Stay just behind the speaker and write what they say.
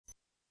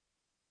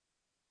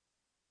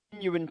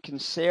genuine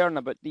concern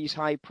about these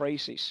high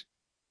prices.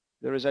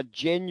 There is a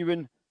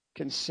genuine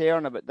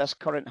concern about this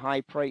current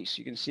high price.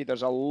 You can see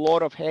there's a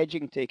lot of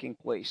hedging taking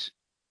place.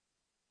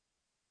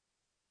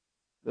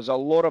 There's a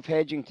lot of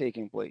hedging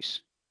taking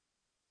place.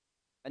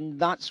 And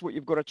that's what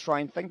you've got to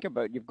try and think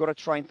about. You've got to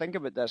try and think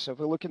about this. If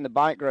we look in the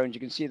background, you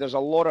can see there's a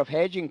lot of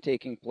hedging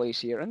taking place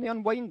here, and they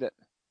unwind it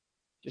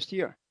just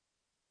here.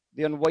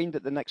 They unwind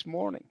it the next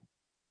morning.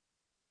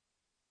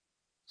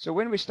 So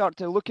when we start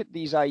to look at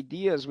these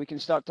ideas, we can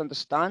start to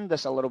understand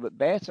this a little bit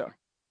better.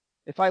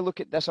 If I look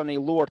at this on a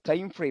lower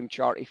time frame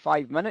chart, a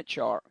 5-minute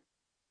chart,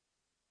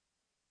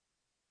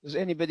 does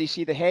anybody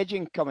see the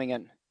hedging coming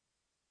in?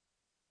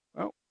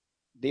 Well,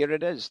 there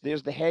it is.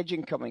 There's the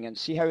hedging coming in.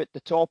 See how at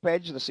the top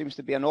edge there seems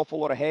to be an awful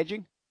lot of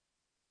hedging?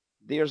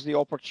 There's the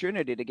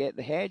opportunity to get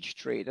the hedge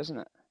trade, isn't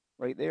it?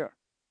 Right there.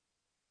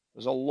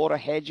 There's a lot of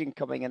hedging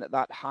coming in at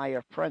that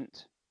higher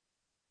print.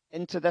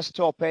 Into this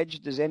top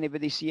edge, does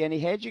anybody see any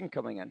hedging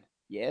coming in?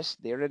 Yes,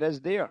 there it is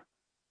there.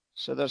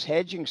 So there's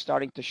hedging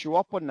starting to show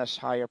up on this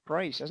higher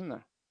price, isn't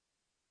there?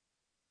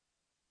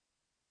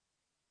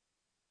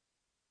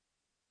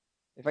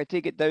 If I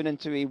take it down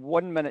into a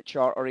 1-minute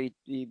chart or a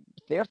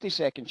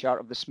 30-second chart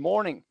of this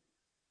morning,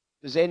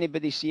 does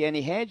anybody see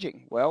any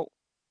hedging? Well,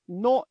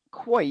 not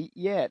quite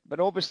yet, but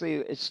obviously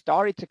it's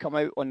started to come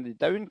out on the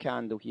down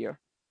candle here.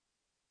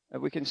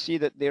 And we can see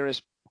that there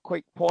is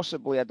quite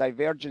possibly a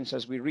divergence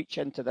as we reach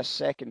into this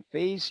second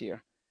phase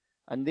here.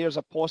 And there's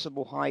a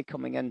possible high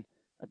coming in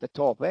at the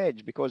top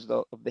edge because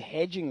of the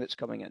hedging that's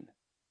coming in.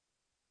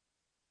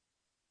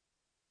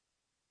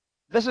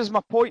 This is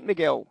my point,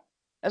 Miguel,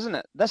 isn't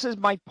it? This is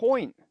my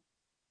point.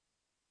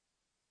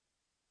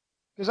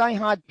 Because I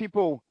had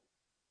people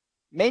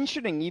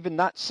mentioning even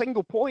that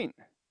single point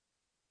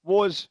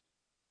was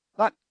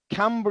that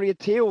Cambria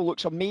tail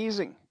looks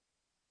amazing.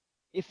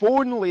 If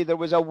only there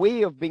was a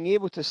way of being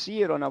able to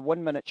see it on a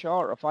 1-minute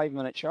chart or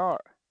 5-minute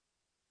chart.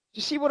 Do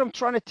you see what I'm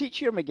trying to teach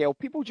here, Miguel?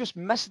 People just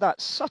miss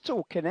that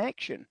subtle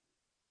connection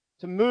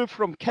to move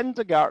from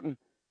kindergarten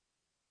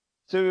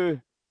to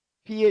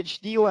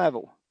PhD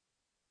level.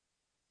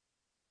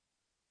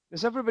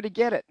 Does everybody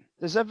get it?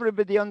 Does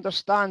everybody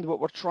understand what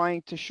we're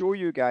trying to show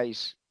you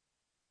guys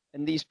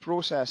in these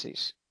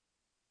processes?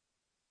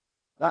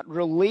 That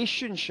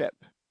relationship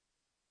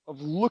of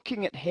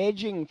looking at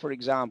hedging, for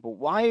example.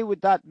 Why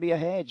would that be a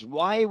hedge?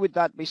 Why would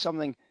that be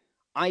something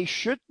I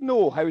should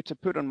know how to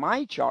put on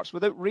my charts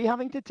without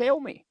having to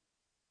tell me?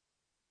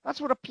 That's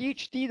what a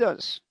PhD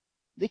does.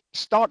 They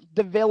start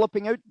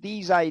developing out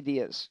these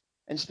ideas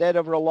instead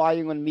of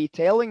relying on me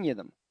telling you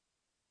them.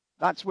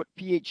 That's what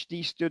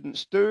PhD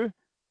students do.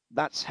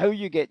 That's how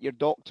you get your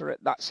doctorate.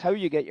 That's how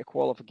you get your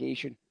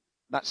qualification.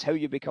 That's how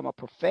you become a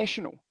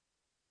professional,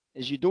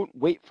 is you don't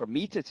wait for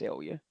me to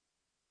tell you.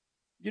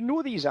 You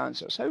know these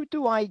answers. How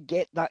do I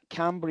get that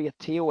Cambria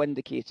tail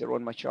indicator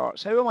on my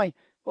charts? How am I?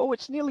 Oh,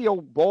 it's nearly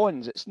all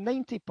bonds. It's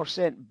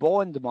 90%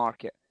 bond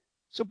market.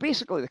 So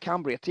basically the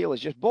Cambria tail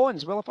is just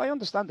bonds. Well, if I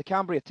understand the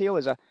Cambria tail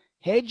is a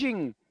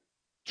hedging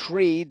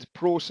trade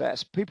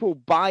process, people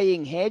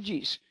buying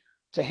hedges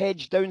to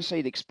hedge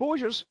downside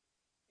exposures,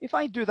 if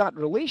I do that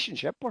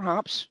relationship,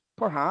 perhaps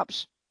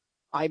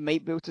I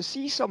might be able to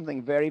see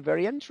something very,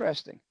 very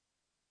interesting.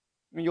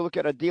 When you look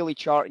at a daily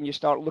chart and you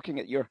start looking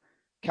at your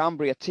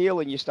Cambria tail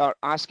and you start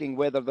asking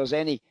whether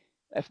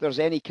if there's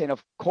any kind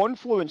of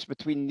confluence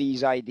between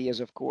these ideas,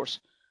 of course,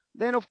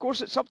 then of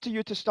course it's up to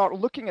you to start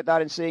looking at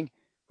that and saying,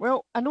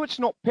 well, I know it's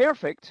not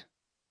perfect,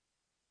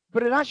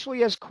 but it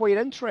actually is quite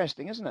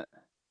interesting, isn't it?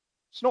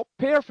 It's not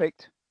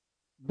perfect,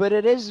 but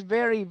it is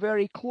very,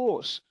 very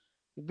close.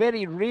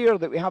 Very rare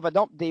that we have an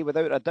up day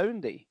without a down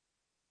day.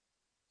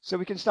 So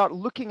we can start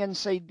looking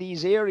inside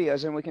these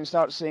areas and we can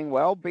start saying,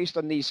 well, based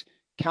on these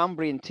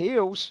Cambrian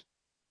tails,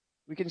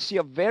 we can see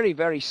a very,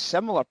 very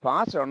similar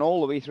pattern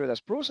all the way through this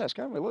process,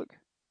 can't we? Look,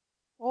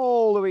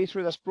 all the way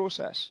through this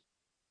process.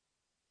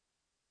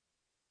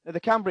 Now, the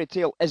Cambria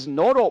tail is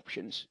not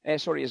options,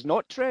 is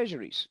not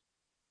treasuries.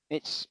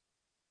 It's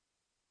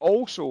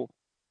also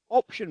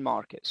option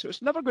market. So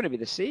it's never going to be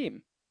the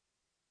same,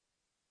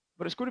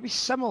 but it's going to be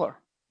similar.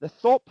 The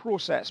thought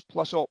process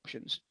plus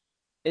options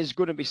is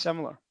going to be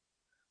similar.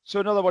 So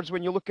in other words,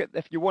 when you look at,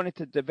 if you wanted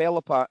to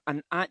develop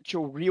an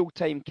actual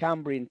real-time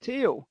Cambrian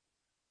tail,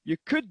 you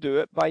could do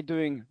it by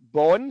doing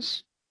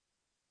bonds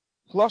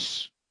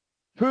plus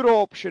put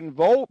option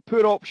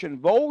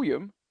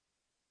volume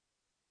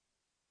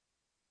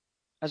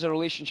as a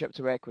relationship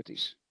to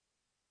equities.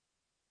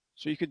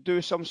 So you could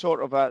do some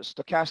sort of a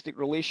stochastic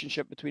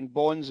relationship between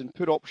bonds and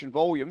put option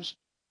volumes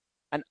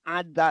and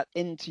add that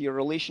into your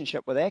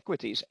relationship with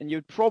equities, and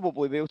you'd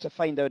probably be able to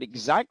find out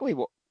exactly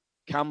what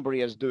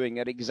Cambria is doing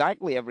at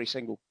exactly every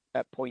single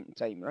point in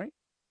time, right?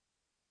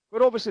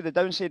 But obviously the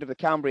downside of the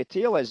Cambria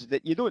tail is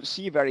that you don't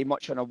see very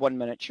much on a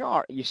 1-minute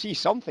chart. You see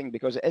something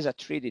because it is a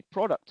traded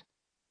product.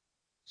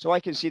 So I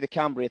can see the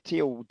Cambria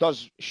tail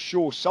does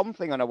show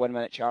something on a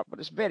 1-minute chart, but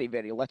it's very,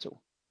 very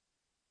little.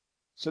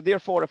 So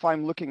therefore, if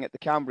I'm looking at the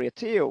Cambria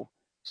tail,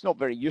 it's not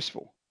very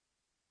useful.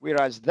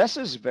 Whereas this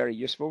is very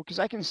useful because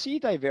I can see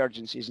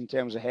divergences in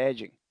terms of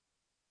hedging.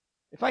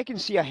 If I can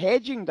see a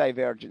hedging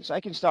divergence, I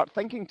can start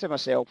thinking to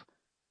myself,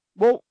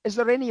 well, is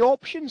there any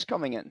options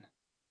coming in?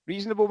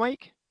 Reasonable,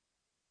 Mike?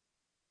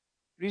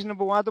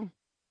 Reasonable, Adam?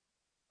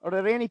 Are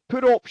there any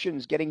put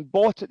options getting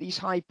bought at these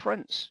high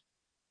prints?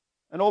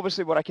 And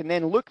obviously what I can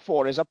then look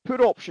for is a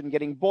put option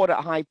getting bought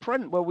at high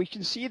print. Well, we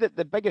can see that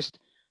the biggest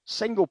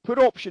single put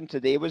option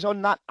today was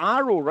on that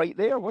arrow right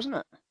there, wasn't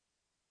it?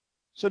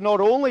 So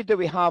not only do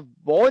we have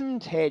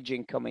bond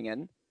hedging coming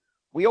in,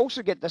 we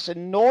also get this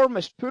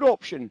enormous put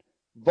option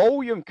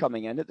volume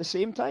coming in at the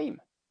same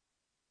time.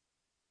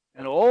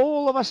 And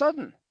all of a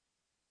sudden,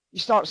 you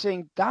start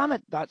saying, damn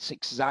it, that's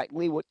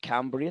exactly what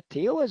Cambria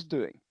tail is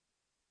doing.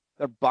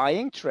 They're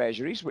buying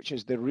treasuries, which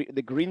is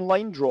the green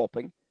line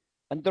dropping,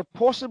 and they're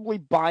possibly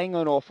buying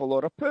an awful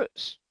lot of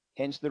puts.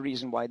 Hence the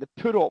reason why the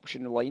put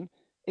option line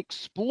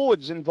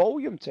explodes in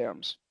volume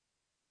terms.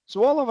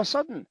 So all of a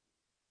sudden,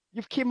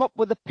 you've came up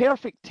with the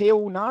perfect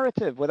tail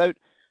narrative without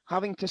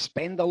having to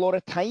spend a lot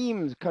of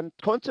time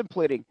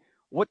contemplating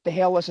what the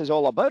hell this is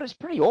all about. It's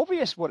pretty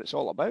obvious what it's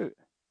all about.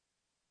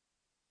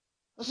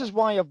 This is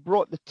why I've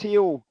brought the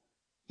tail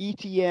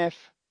ETF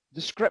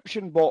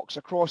description box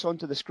across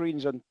onto the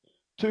screens on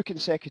 2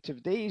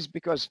 consecutive days,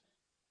 because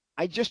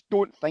I just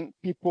don't think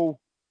people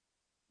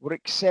were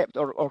accept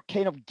or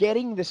kind of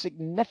getting the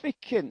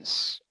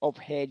significance of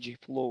hedge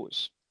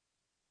flows.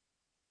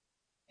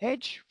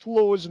 Hedge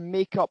flows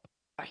make up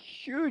a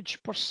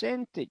huge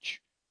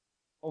percentage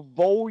of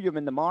volume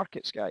in the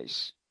markets,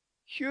 guys.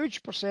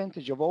 Huge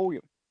percentage of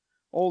volume.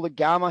 All the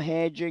gamma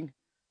hedging,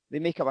 they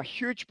make up a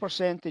huge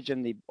percentage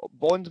in the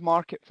bond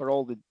market for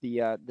all the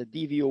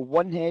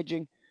DVO1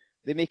 hedging.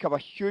 They make up a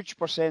huge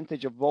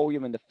percentage of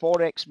volume in the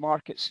forex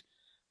markets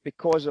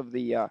because of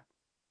the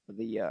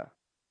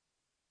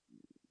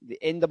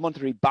end of month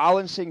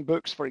rebalancing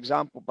books, for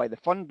example, by the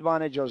fund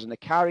managers and the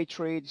carry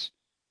trades.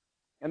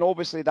 And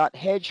obviously that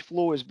hedge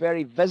flow is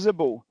very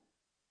visible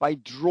by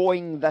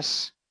drawing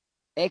this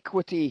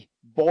equity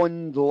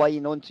bond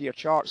line onto your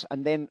charts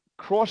and then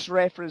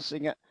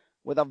cross-referencing it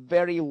with a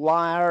very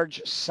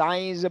large,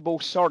 sizable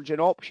surge in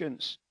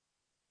options.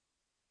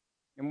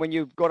 And when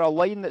you've got a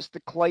line that's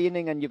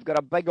declining and you've got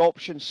a big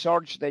option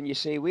surge, then you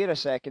say, wait a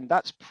second,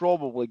 that's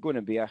probably going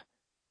to be a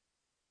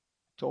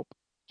top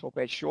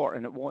edge short,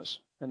 and it was.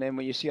 And then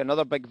when you see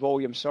another big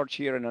volume surge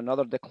here and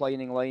another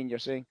declining line, you're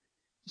saying,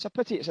 it's a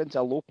pity it's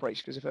into a low price,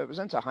 because if it was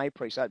into a high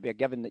price, that'd be a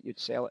given that you'd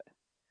sell it.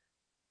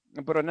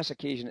 But on this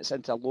occasion, it's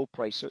into a low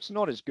price, so it's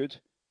not as good.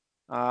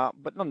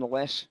 But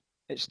nonetheless,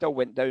 it still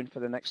went down for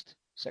the next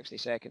 60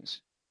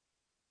 seconds.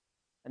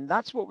 And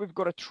that's what we've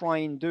got to try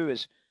and do,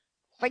 is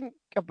think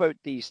about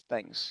these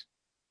things.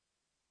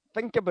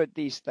 Think about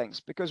these things,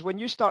 because when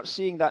you start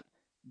seeing that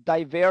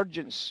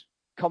divergence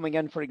coming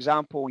in, for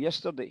example,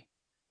 yesterday,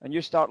 and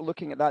you start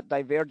looking at that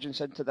divergence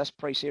into this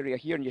price area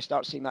here, and you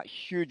start seeing that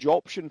huge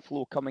option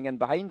flow coming in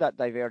behind that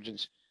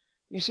divergence,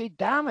 you say,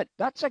 damn it,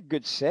 that's a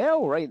good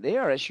sell right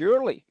there,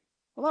 surely.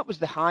 Well, that was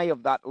the high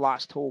of that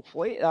last whole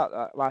phase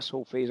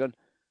on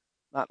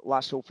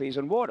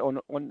what?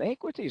 On the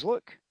equities,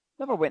 look.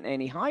 Never went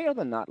any higher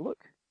than that,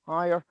 look.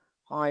 Higher,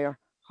 higher,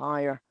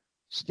 higher.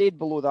 Stayed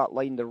below that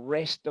line the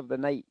rest of the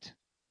night.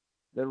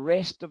 The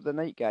rest of the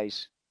night,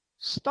 guys.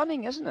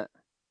 Stunning, isn't it?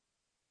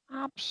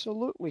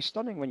 Absolutely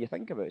stunning when you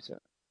think about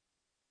it.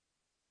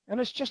 And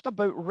it's just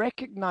about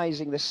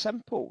recognizing the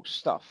simple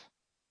stuff.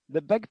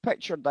 The big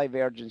picture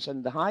divergence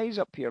and the highs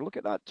up here. Look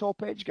at that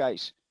top edge,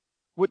 guys.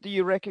 What do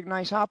you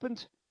recognize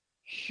happened?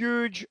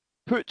 Huge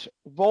put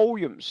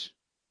volumes.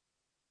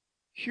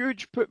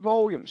 Huge put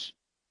volumes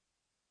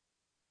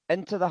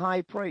into the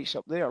high price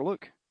up there.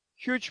 Look,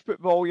 huge put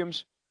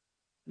volumes.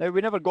 Now,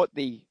 we never got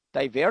the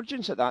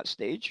divergence at that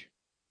stage,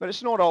 but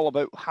it's not all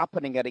about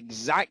happening at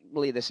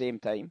exactly the same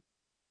time.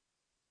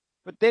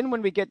 But then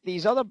when we get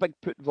these other big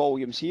put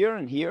volumes here,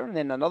 and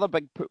then another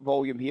big put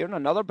volume here, and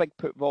another big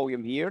put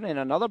volume here, and then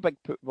another big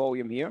put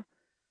volume here,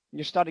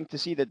 you're starting to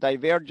see the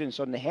divergence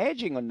on the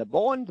hedging on the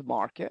bond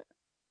market.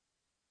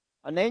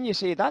 And then you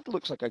say, that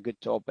looks like a good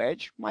top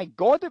edge. My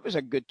God, it was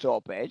a good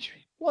top edge.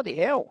 Bloody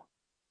hell.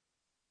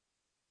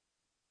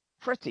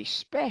 Pretty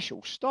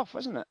special stuff,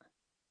 isn't it?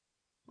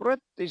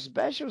 Pretty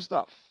special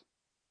stuff.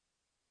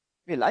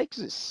 We like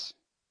this.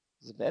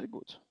 It's very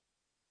good.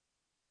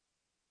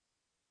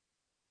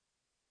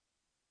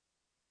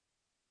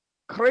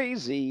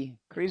 Crazy,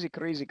 crazy,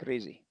 crazy,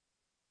 crazy.